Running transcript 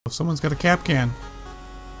someone's got a cap can.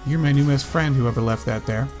 You're my new best friend, whoever left that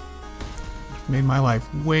there. Made my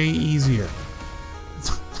life way easier.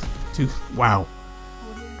 Dude, wow.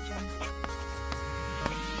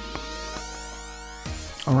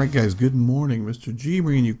 Alright guys, good morning. Mr. G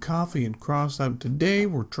bringing you coffee and Crossout. Today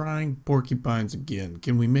we're trying porcupines again.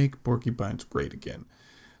 Can we make porcupines great again?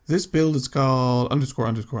 This build is called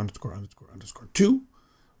 ______2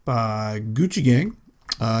 by Gucci Gang.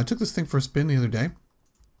 I took this thing for a spin the other day.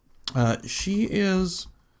 She is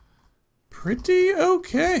pretty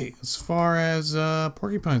okay as far as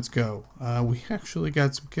porcupines go. We actually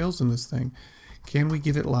got some kills in this thing. Can we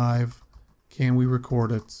get it live? Can we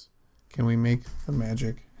record it? Can we make the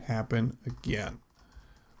magic happen again?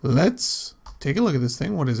 Let's take a look at this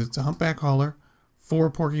thing. What is it? It's a Humpback Hauler, 4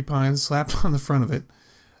 porcupines slapped on the front of it,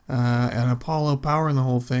 and Apollo power in the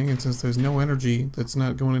whole thing. And since there's no energy that's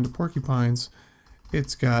not going into porcupines,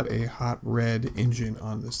 it's got a hot red engine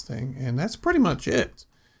on this thing, and that's pretty much it.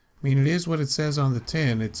 I mean, it is what it says on the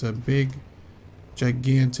tin. It's a big,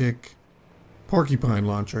 gigantic porcupine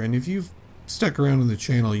launcher, and if you've stuck around on the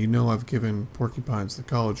channel, you know I've given porcupines the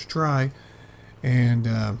college try, and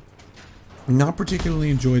not particularly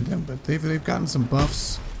enjoyed them, but they've gotten some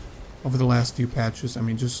buffs over the last few patches. I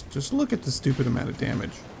mean, just look at the stupid amount of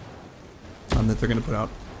damage that they're going to put out.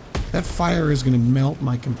 That fire is going to melt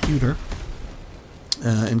my computer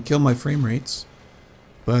and kill my frame rates,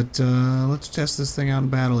 but let's test this thing out in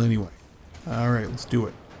battle anyway. Alright, let's do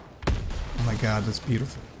it. Oh my god, that's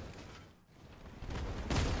beautiful.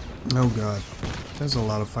 Oh god, there's a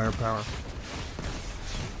lot of firepower.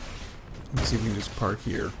 Let's see if we can just park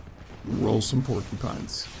here. Roll some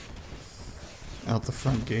porcupines out the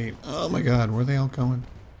front gate. Oh my god, where are they all going?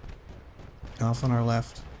 Off on our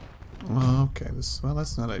left. Okay, well,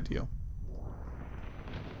 that's not ideal.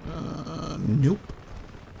 Nope.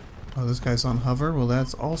 Oh, this guy's on hover. Well,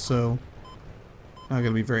 that's also not going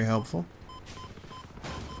to be very helpful.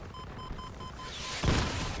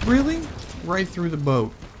 Really? Right through the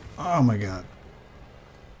boat. Oh my god.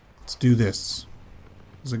 Let's do this.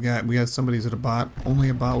 There's a guy. We got somebody's at a bot. Only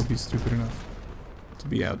a bot would be stupid enough to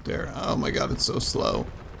be out there. Oh my god, it's so slow.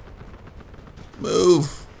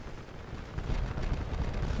 Move.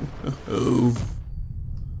 Move.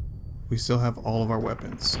 We still have all of our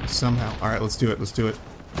weapons. Somehow. Alright, let's do it. Let's do it.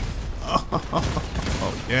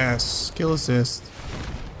 Oh, yes. Kill assist.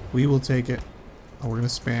 We will take it. Oh, we're going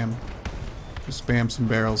to spam. Just spam some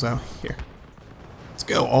barrels out here. Let's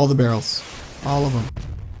go. All the barrels. All of them.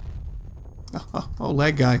 Oh,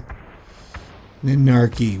 leg guy.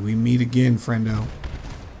 Ninarchy. We meet again, friendo.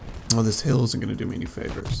 Oh, this hill isn't going to do me any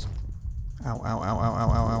favors. Ow, ow, ow, ow, ow,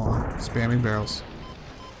 ow, ow. Spamming barrels.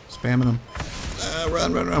 Spamming them.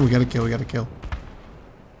 Run, run, run. We got to kill. We got to kill.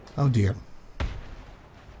 Oh, dear.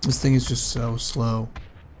 This thing is just so slow.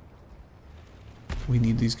 We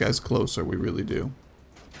need these guys closer. We really do.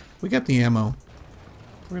 We got the ammo.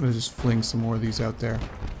 We're going to just fling some more of these out there.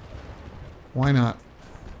 Why not?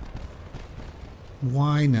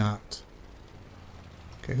 Why not?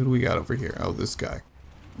 Okay, who do we got over here? Oh, this guy.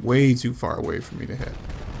 Way too far away for me to hit.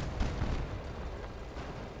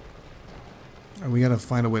 And we got to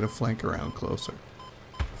find a way to flank around closer.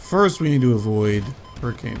 First, we need to avoid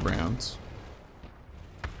hurricane rounds.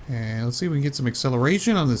 And let's see if we can get some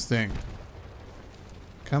acceleration on this thing.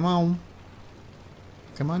 Come on.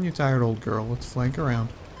 Come on, you tired old girl. Let's flank around.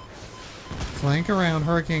 Flank around,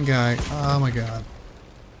 hurricane guy. Oh my god.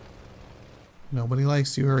 Nobody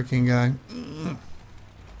likes you, hurricane guy.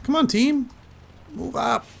 Come on, team. Move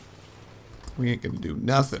up. We ain't gonna do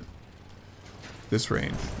nothing. This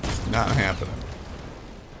range. It's not happening.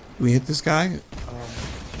 Do we hit this guy?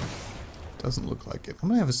 Doesn't look like it. I'm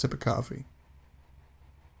gonna have a sip of coffee.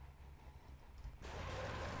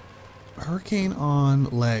 Hurricane on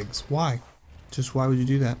legs. Why? Just why would you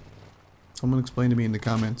do that? Someone explain to me in the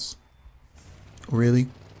comments. Really?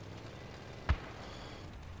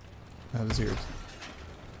 That is weird.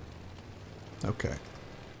 Okay.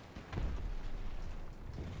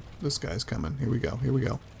 This guy's coming. Here we go. Here we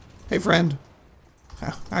go. Hey, friend.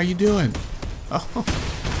 How you doing? Oh,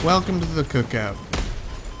 welcome to the cookout.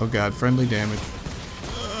 Oh god, friendly damage.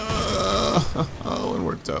 Oh, and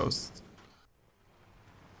we're toast.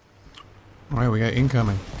 Alright, we got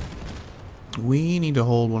incoming. We need to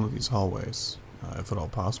hold one of these hallways, if at all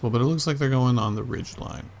possible, but it looks like they're going on the ridge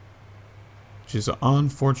line. Which is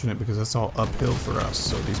unfortunate because that's all uphill for us,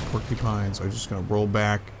 so these porcupines are just going to roll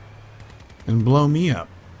back and blow me up.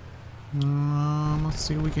 Let's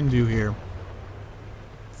see what we can do here.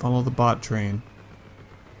 Follow the bot train.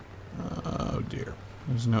 Oh dear.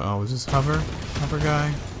 There's no... Oh, is this hover? Hover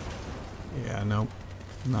guy? Yeah, nope.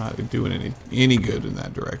 Not doing any good in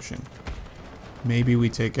that direction. Maybe we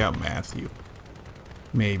take out Matthew.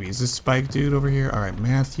 Maybe. Is this Spike dude over here? Alright,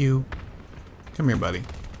 Matthew. Come here, buddy.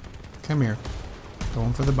 Come here.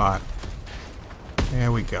 Going for the bot.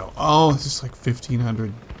 There we go. Oh, it's just like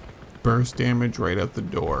 1,500 burst damage right out the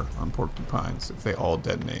door on Porcupines if they all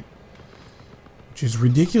detonate. Which is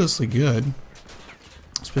ridiculously good.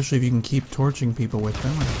 Especially if you can keep torching people with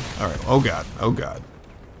them. Alright, oh god, oh god.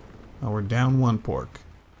 Oh, we're down one pork.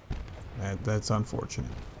 That's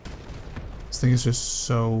unfortunate. This thing is just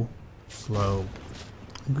so slow.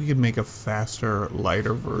 I think we could make a faster,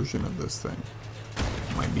 lighter version of this thing.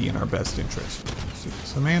 Might be in our best interest.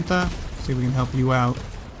 Samantha, see if we can help you out.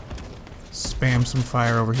 Spam some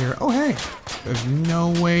fire over here. Oh, hey! There's no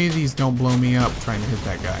way these don't blow me up trying to hit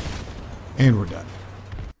that guy. And we're done.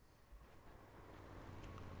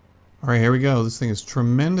 Alright, here we go. This thing is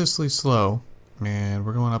tremendously slow. And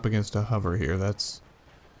we're going up against a hover here. That's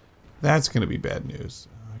going to be bad news.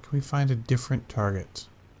 Can we find a different target?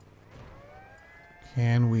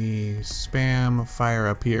 Can we spam fire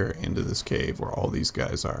up here into this cave where all these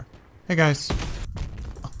guys are? Hey, guys.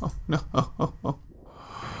 Oh, no.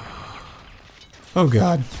 Oh,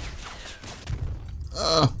 God.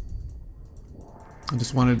 I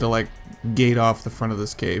just wanted to, like, gate off the front of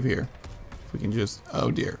this cave here. If we can just... Oh,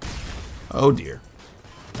 dear. Oh, dear.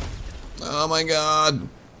 Oh, my God.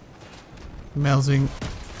 Melting.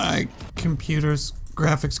 My computer's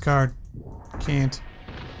graphics card can't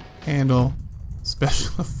handle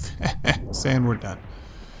special effects. And we're done.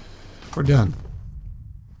 We're done.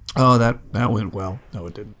 Oh, that went well. No,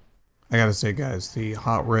 it didn't. I gotta say, guys, the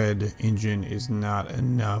hot red engine is not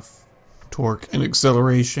enough torque and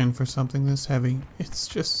acceleration for something this heavy. It's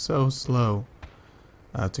just so slow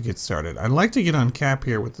to get started. I'd like to get on cap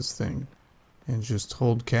here with this thing and just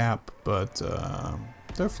hold cap, but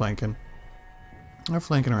they're flanking. They're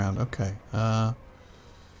flanking around. Okay.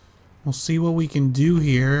 We'll see what we can do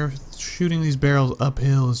here. Shooting these barrels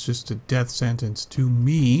uphill is just a death sentence to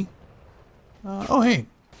me. Oh, hey.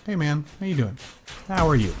 Hey, man. How you doing? How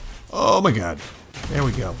are you? Oh, my God. There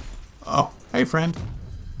we go. Oh, hey, friend.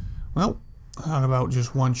 Well, how about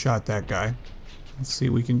just one-shot that guy? Let's see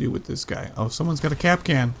what we can do with this guy. Oh, someone's got a cap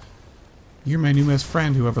can. You're my new best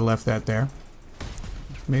friend, whoever left that there.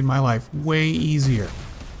 Made my life way easier.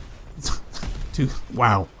 Dude,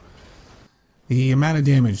 wow. The amount of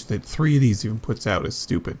damage that 3 of these even puts out is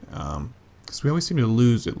stupid. Because we always seem to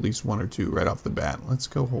lose at least 1 or 2 right off the bat. Let's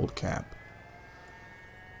go hold cap.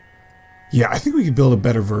 Yeah, I think we could build a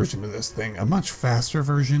better version of this thing. A much faster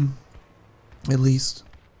version, at least.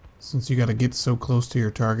 Since you got to get so close to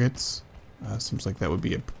your targets. Seems like that would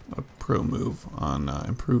be a pro move on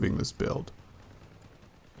improving this build.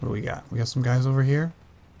 What do we got? We got some guys over here.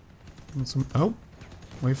 And some, oh,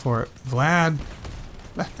 wait for it. Vlad.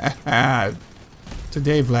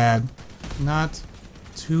 Today, Vlad. Not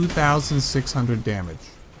 2,600 damage.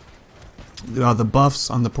 The buffs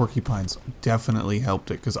on the Porcupines definitely helped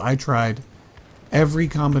it, because I tried every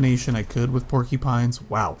combination I could with Porcupines.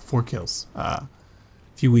 Wow, 4 kills. A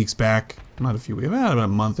few weeks back, not a few weeks, about a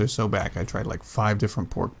month or so back, I tried like 5 different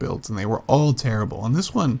pork builds, and they were all terrible. And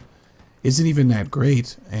this one isn't even that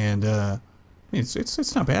great, and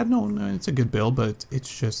it's not bad. No, it's a good build, but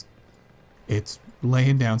it's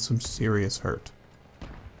laying down some serious hurt.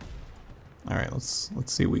 All right, let's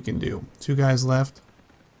see what we can do. 2 guys left.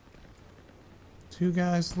 2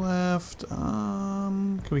 guys left.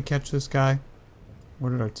 Can we catch this guy?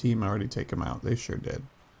 Or did our team already take him out? They sure did.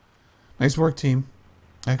 Nice work, team.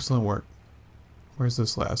 Excellent work. Where's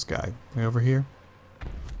this last guy? Way over here?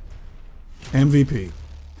 MVP.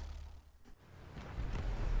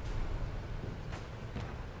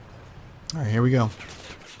 Alright, here we go.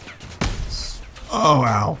 Oh,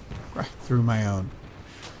 ow. Right through my own.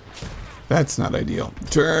 That's not ideal.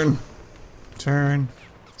 Turn. Turn.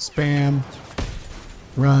 Spam.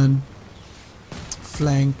 Run.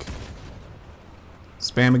 Flank.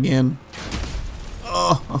 Spam again.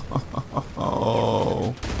 Oh.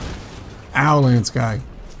 Ow, Lance guy.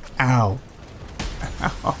 Ow.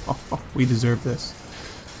 Ow. We deserve this.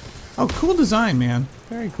 Oh, cool design, man.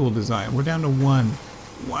 Very cool design. We're down to one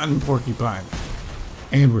porcupine.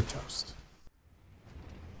 And we're toast.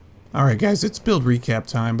 Alright, guys, it's build recap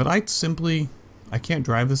time, but I can't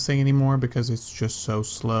drive this thing anymore because it's just so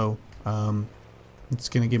slow. It's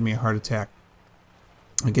going to give me a heart attack.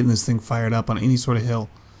 Getting this thing fired up on any sort of hill.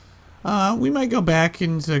 We might go back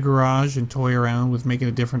into the garage and toy around with making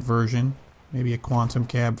a different version. Maybe a quantum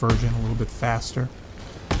cab version, a little bit faster.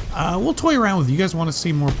 We'll toy around with it. You guys want to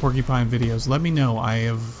see more Porcupine videos, let me know. I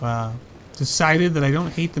have decided that I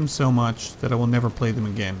don't hate them so much that I will never play them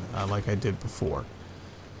again like I did before.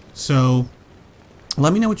 So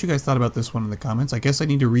let me know what you guys thought about this one in the comments. I guess I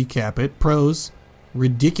need to recap it. Pros,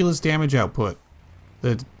 ridiculous damage output.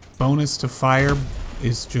 The bonus to fire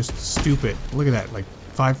is just stupid. Look at that, like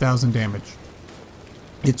 5,000 damage.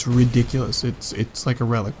 It's ridiculous. It's like a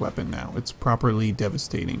relic weapon now. It's properly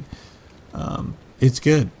devastating. It's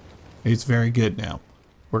good. It's very good now.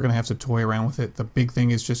 We're going to have to toy around with it. The big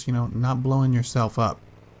thing is just, you know, not blowing yourself up.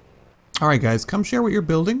 Alright guys, come share what you're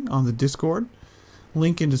building on the Discord.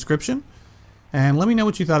 Link in description. And let me know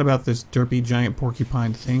what you thought about this derpy giant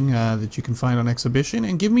porcupine thing that you can find on exhibition.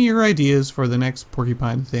 And give me your ideas for the next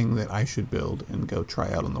porcupine thing that I should build and go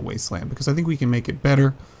try out on the wasteland. Because I think we can make it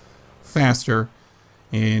better, faster,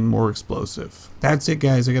 and more explosive. That's it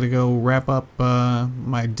guys. I gotta go wrap up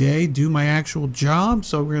my day, do my actual job.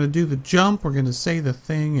 So we're gonna do the jump, we're gonna say the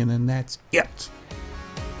thing, and then that's it.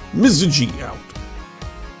 Mr. G out.